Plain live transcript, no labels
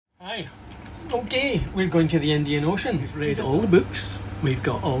Hi. Okay, we're going to the Indian Ocean. We've read all the books. We've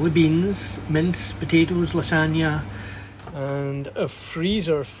got all the beans, mince, potatoes, lasagna, and a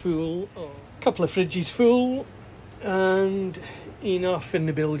freezer full, a couple of fridges full, and enough in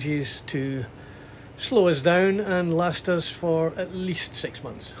the bilges to slow us down and last us for at least 6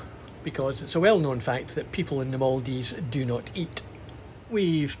 months, because it's a well-known fact that people in the Maldives do not eat.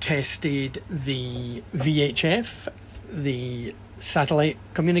 We've tested the VHF, the satellite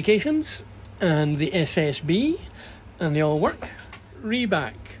communications, and the SSB, and they all work.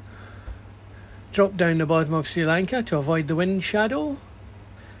 Reback. Drop down the bottom of Sri Lanka to avoid the wind shadow.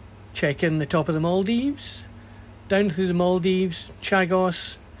 Check in the top of the Maldives. Down through the Maldives,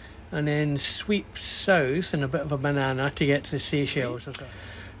 Chagos, and then sweep south in a bit of a banana to get to the Seychelles.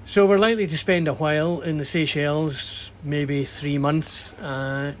 So we're likely to spend a while in the Seychelles, maybe 3 months,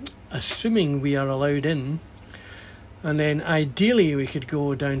 assuming we are allowed in. And then ideally we could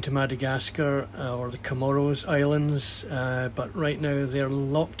go down to Madagascar or the Comoros Islands, but right now they're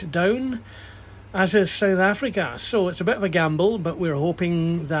locked down, as is South Africa. So it's a bit of a gamble, but we're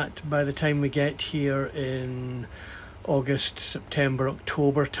hoping that by the time we get here in August, September,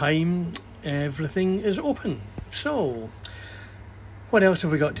 October time, everything is open. So what else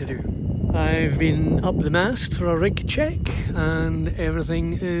have we got to do? I've been up the mast for a rig check and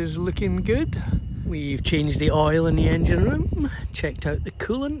everything is looking good. We've changed the oil in the engine room, checked out the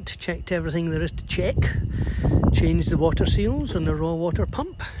coolant, checked everything there is to check, changed the water seals on the raw water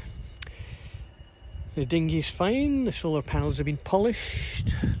pump. The dinghy's fine, the solar panels have been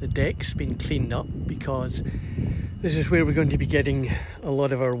polished, the deck's been cleaned up because this is where we're going to be getting a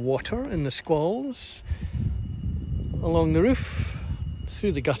lot of our water in the squalls, along the roof,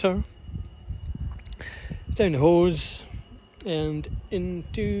 through the gutter, down the hose and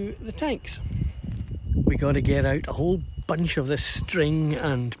into the tanks. We got to get out a whole bunch of this string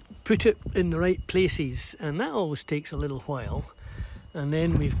and put it in the right places, and that always takes a little while. And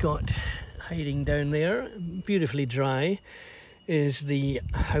then we've got hiding down there, beautifully dry, is the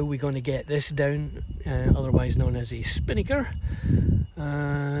how we're going to get this down, otherwise known as a spinnaker,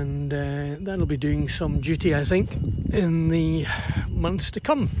 and that'll be doing some duty, I think, in the months to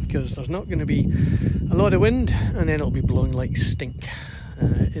come, because there's not going to be a lot of wind, and then it'll be blowing like stink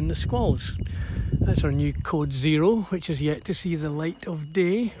in the squalls. That's our new Code Zero, which is yet to see the light of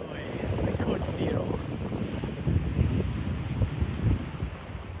day. The Code Zero.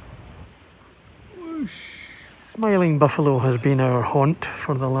 Whoosh. Smiling Buffalo has been our haunt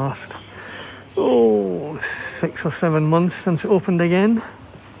for the last 6 or 7 months since it opened again,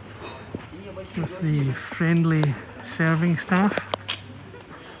 with the friendly serving staff.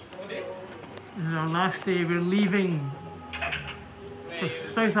 This is our last day. We're leaving for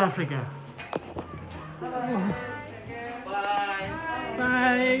South Africa. Bye.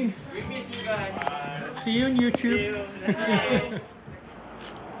 Bye. We miss you guys. Bye. See you on YouTube.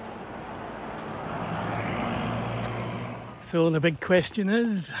 So the big question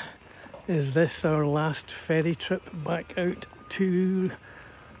is this our last ferry trip back out to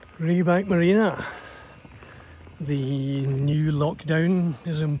Reback Marina? The new lockdown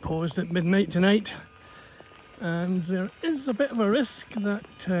is imposed at midnight tonight, and there is a bit of a risk that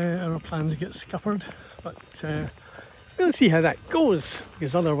our plans get scuppered, but we'll see how that goes,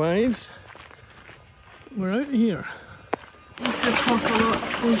 because otherwise we're out of here. Mr.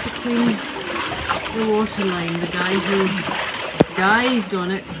 Potterlot going to clean the water line. The guy who dived on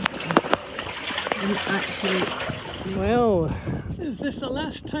it didn't actually... Well, is this the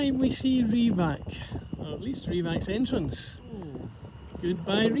last time we see Reback? Or at least Reback's entrance.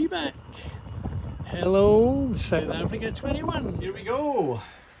 Goodbye Reback. Hello, South Africa 21. Here we go.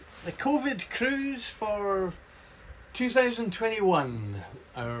 The COVID cruise for 2021.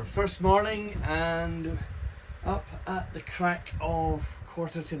 Our first morning, and up at the crack of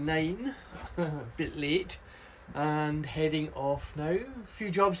 9:15, a bit late, and heading off now. A few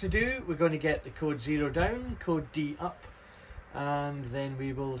jobs to do. We're going to get the Code Zero down, Code D up, and then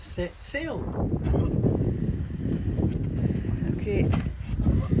we will set sail. Okay,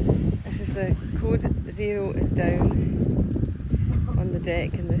 this is a Code Zero is down on the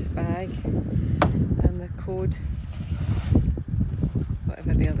deck in this bag, and the code,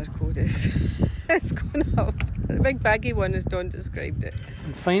 whatever the other code is, it's going up. The big baggy one, as Dawn described it.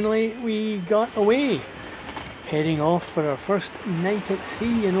 And finally we got away, heading off for our first night at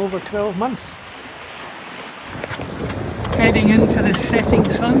sea in over 12 months. Heading into the setting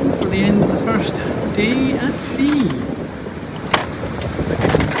sun for the end of the first day at sea.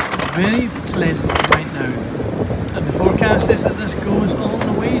 Very pleasant right now, and the forecast is that this goes all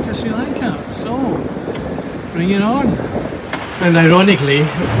the way to Sri Lanka, so bring it on. And ironically,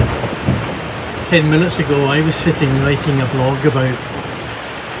 10 minutes ago I was sitting writing a blog about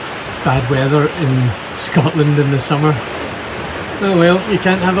bad weather in Scotland in the summer. Oh well, you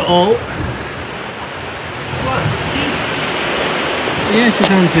can't have it all. What? Yes, the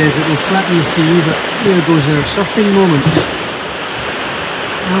fan says it will flatten the sea, but there goes our surfing moments.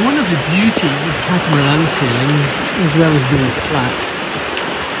 Now, one of the beauties of catamaran sailing, as well as being flat,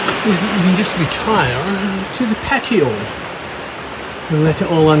 is that you can just retire to the patio and let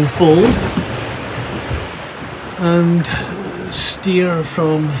it all unfold and steer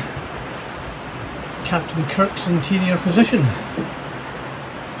from Captain Kirk's interior position.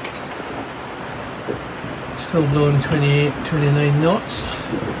 Still blowing 28, 29 knots.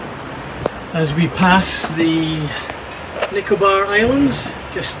 As we pass the Nicobar Islands,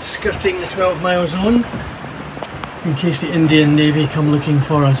 just skirting the 12-mile zone, in case the Indian Navy come looking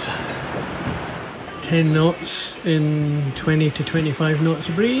for us. 10 knots in 20 to 25 knots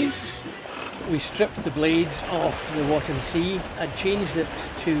of breeze. We stripped the blades off the Watton Sea. I'd changed it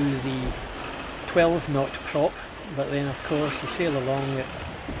to the 12 knot prop, but then of course you sail along at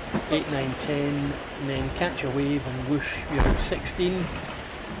 8, 9, 10 and then catch a wave and whoosh, you're at 16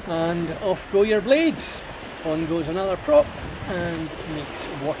 and off go your blades. On goes another prop and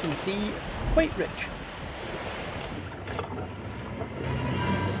makes Watton Sea quite rich.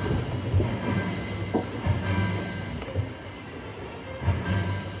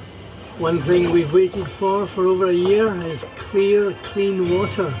 One thing we've waited for over a year is clear, clean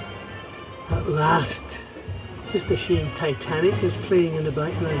water. At last. It's just a shame Titanic is playing in the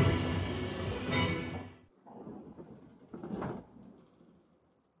background.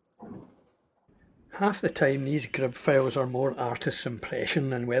 Half the time these grib files are more artist's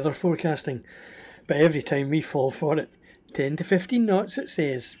impression than weather forecasting, but every time we fall for it, 10 to 15 knots it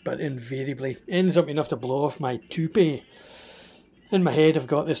says, but invariably ends up enough to blow off my toupee. In my head I've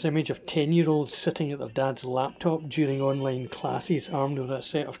got this image of 10-year-olds sitting at their dad's laptop during online classes armed with a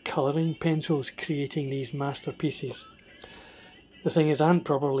set of colouring pencils creating these masterpieces. The thing is, I hadn't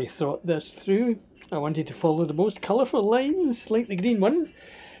probably thought this through. I wanted to follow the most colourful lines, like the green one,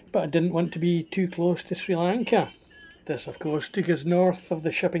 but I didn't want to be too close to Sri Lanka. This of course took us north of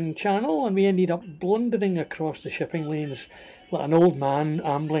the shipping channel and we ended up blundering across the shipping lanes like an old man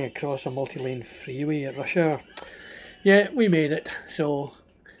ambling across a multi-lane freeway at rush hour. Yeah, we made it, so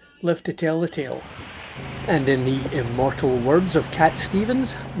live to tell the tale. And in the immortal words of Cat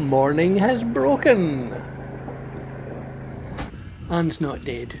Stevens, morning has broken. Anne's not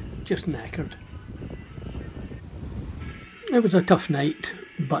dead, just knackered. It was a tough night,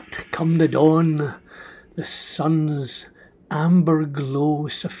 but come the dawn, the sun's amber glow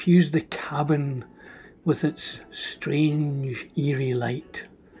suffused the cabin with its strange, eerie light.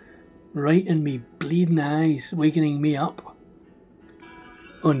 Right in me bleeding eyes, wakening me up.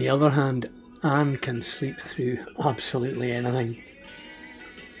 On the other hand, Anne can sleep through absolutely anything.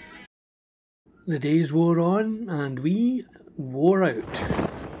 The days wore on and we wore out.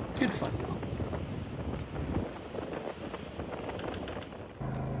 Good fun though.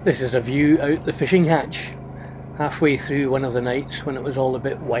 This is a view out the fishing hatch. Halfway through one of the nights when it was all a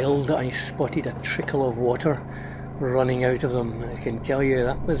bit wild, I spotted a trickle of water running out of them. I can tell you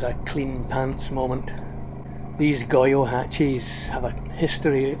that was a clean pants moment. These Goyo hatches have a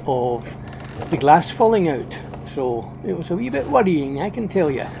history of the glass falling out, so it was a wee bit worrying, I can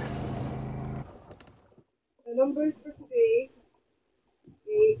tell you. The numbers for today,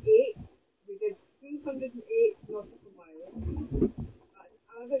 day 8, we did 208 nautical miles, at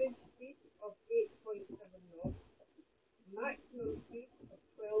an average speed of 8.7 knots, maximum speed of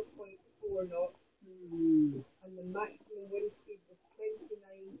 12.4 knots, and the maximum wind speed was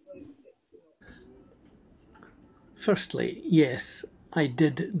 29.6 knots. Firstly, yes, I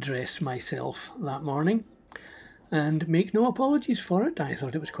did dress myself that morning, and make no apologies for it. I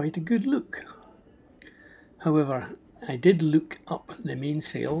thought it was quite a good look. However, I did look up the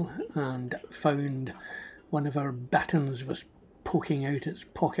mainsail and found one of our battens was poking out its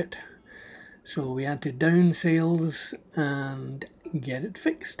pocket, so we had to down sails and get it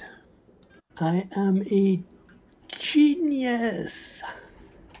fixed. I am a genius!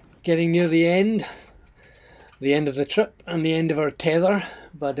 Getting near the end of the trip and the end of our tether,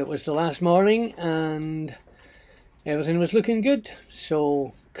 but it was the last morning and everything was looking good,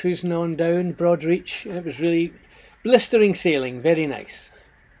 so cruising on down Broadreach. It was really blistering sailing, very nice.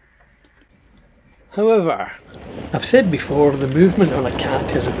 However, I've said before, the movement on a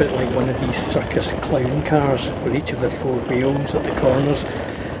cat is a bit like one of these circus clown cars where each of the four wheels at the corners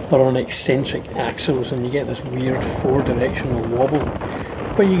are on eccentric axles and you get this weird four-directional wobble.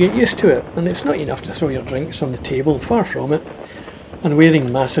 But you get used to it, and it's not enough to throw your drinks on the table, far from it. And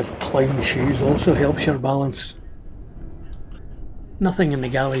wearing massive clown shoes also helps your balance. Nothing in the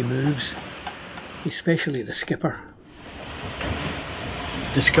galley moves, especially the skipper.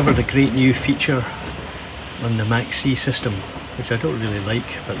 Discovered a great new feature on the Maxi system, which I don't really like,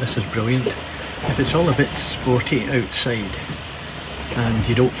 but this is brilliant. If it's all a bit sporty outside and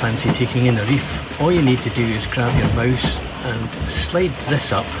you don't fancy taking in a reef, all you need to do is grab your mouse and slide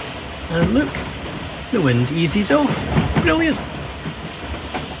this up, and look, the wind eases off. Brilliant!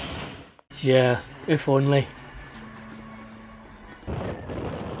 Yeah, if only.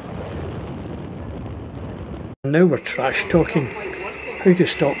 Now we're trash talking. How to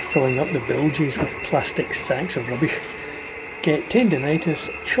stop filling up the bilges with plastic sacks of rubbish. Get tendinitis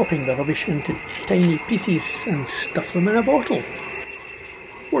chopping the rubbish into tiny pieces and stuff them in a bottle.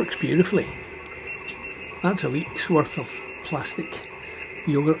 Works beautifully. That's a week's worth of plastic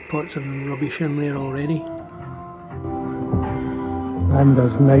yogurt pots and rubbish in there already. And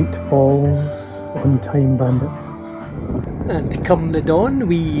as night falls on time, Bandit. And come the dawn,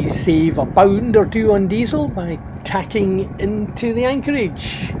 we save £1 or £2 on diesel by tacking into the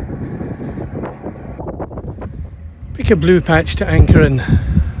anchorage. Pick a blue patch to anchor in.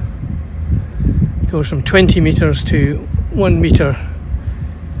 Goes from 20 metres to 1 metre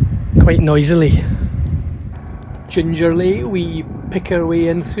quite noisily. Gingerly we pick our way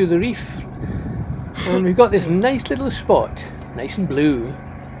in through the reef, and we've got this nice little spot, nice and blue.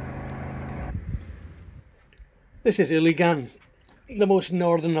 This is Iligan, the most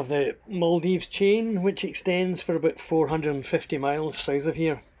northern of the Maldives chain, which extends for about 450 miles south of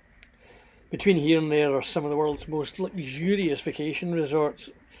here. Between here and there are some of the world's most luxurious vacation resorts,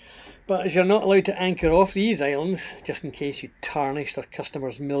 but as you're not allowed to anchor off these islands, just in case you tarnish their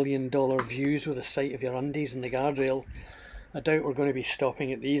customers' $1,000,000 views with the sight of your undies and the guardrail, I doubt we're going to be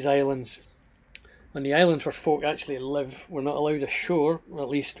stopping at these islands. On the islands where folk actually live, we're not allowed ashore, or at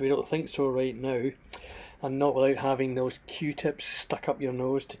least we don't think so right now. And not without having those Q-tips stuck up your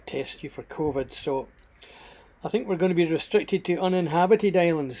nose to test you for COVID, so I think we're going to be restricted to uninhabited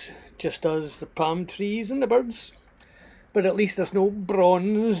islands, just us, the palm trees and the birds. But at least there's no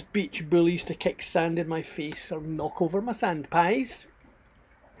bronzed beach bullies to kick sand in my face or knock over my sand pies.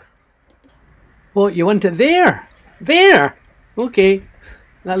 What, you want it there? There? Okay,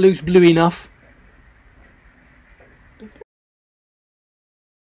 that looks blue enough.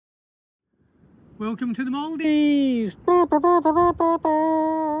 Welcome to the Maldives!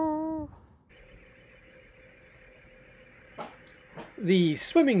 The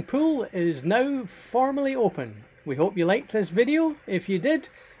swimming pool is now formally open. We hope you liked this video. If you did,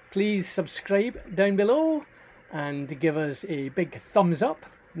 please subscribe down below and give us a big thumbs up.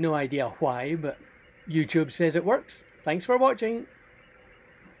 No idea why, but YouTube says it works. Thanks for watching.